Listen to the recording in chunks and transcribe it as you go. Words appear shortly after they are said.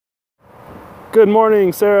Good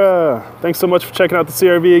morning, Sarah. Thanks so much for checking out the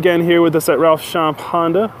CRV again here with us at Ralph Schomp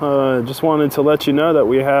Honda. Just wanted to let you know that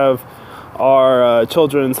we have our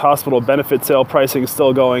Children's Hospital benefit sale pricing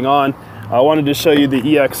still going on. I wanted to show you the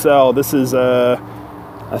EXL. This is, I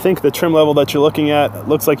think, the trim level that you're looking at. It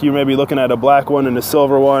looks like you may be looking at a black one and a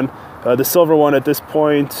silver one. The silver one at this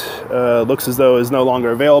point looks as though is no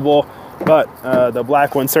longer available, but the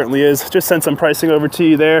black one certainly is. Just sent some pricing over to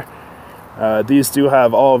you there. These do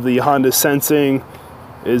have all of the Honda sensing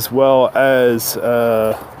as well as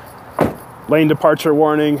lane departure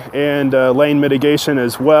warning and lane mitigation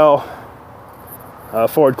as well.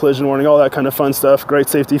 Forward collision warning, all that kind of fun stuff. Great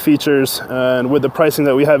safety features. And with the pricing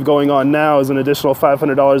that we have going on now is an additional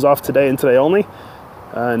 $500 off today and today only.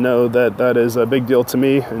 I know that that is a big deal to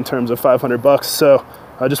me in terms of 500 bucks. So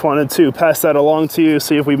I just wanted to pass that along to you,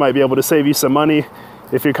 see if we might be able to save you some money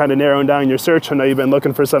if you're kind of narrowing down your search. I know you've been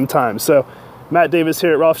looking for some time. So Matt Davis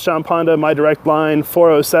here at Ralph Schomp Honda, my direct line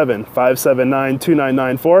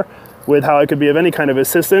 407-579-2994 with how I could be of any kind of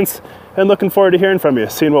assistance, and looking forward to hearing from you,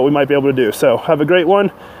 seeing what we might be able to do. So have a great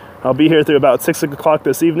one. I'll be here through about 6 o'clock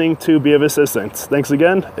this evening to be of assistance. Thanks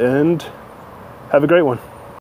again and have a great one.